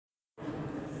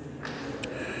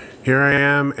Here I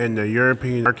am in the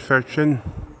European art section,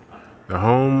 the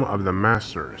home of the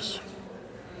masters.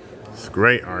 It's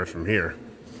great art from here.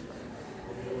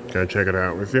 Gotta check it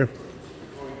out with you.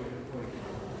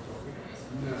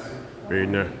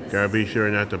 Gotta be sure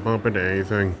not to bump into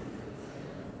anything.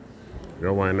 You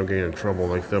don't wind up getting in trouble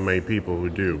like so many people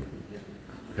who do.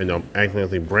 End up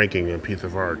accidentally breaking a piece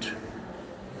of art.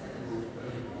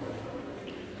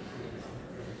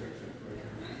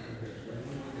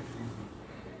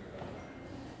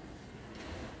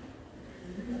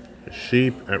 A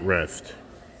sheep at rest.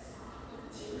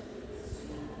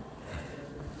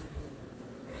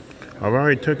 I've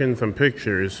already taken some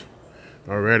pictures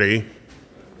already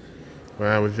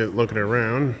while I was just looking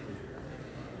around.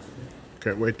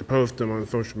 Can't wait to post them on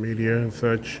social media and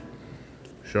such.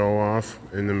 Show off,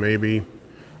 and then maybe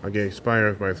I'll get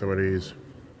inspired by some of these.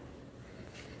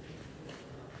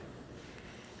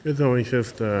 It's only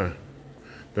just the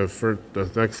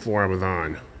next floor I was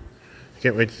on. I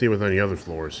can't wait to see what's on the other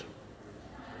floors.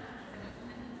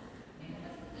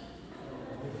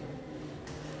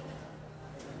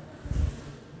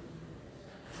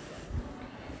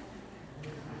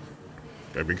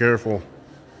 Gotta be careful.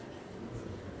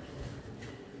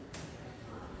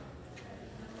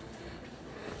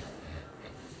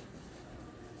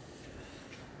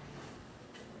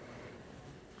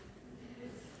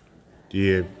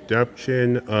 The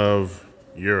adoption of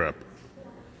Europe.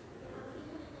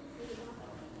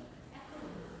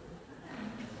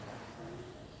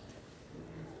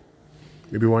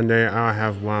 Maybe one day I'll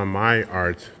have one of my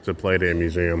art to play at a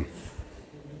museum.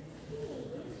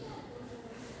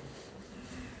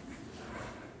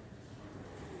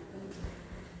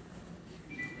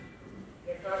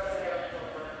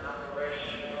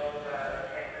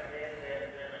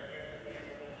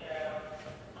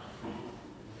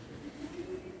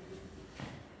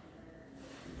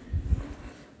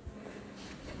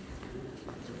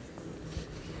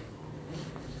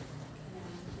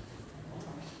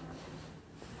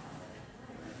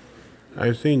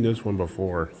 I've seen this one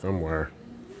before somewhere.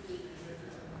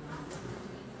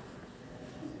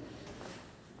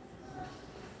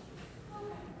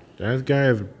 That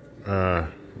guy's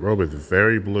robe is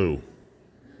very blue.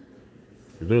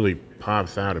 It literally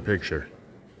pops out a picture.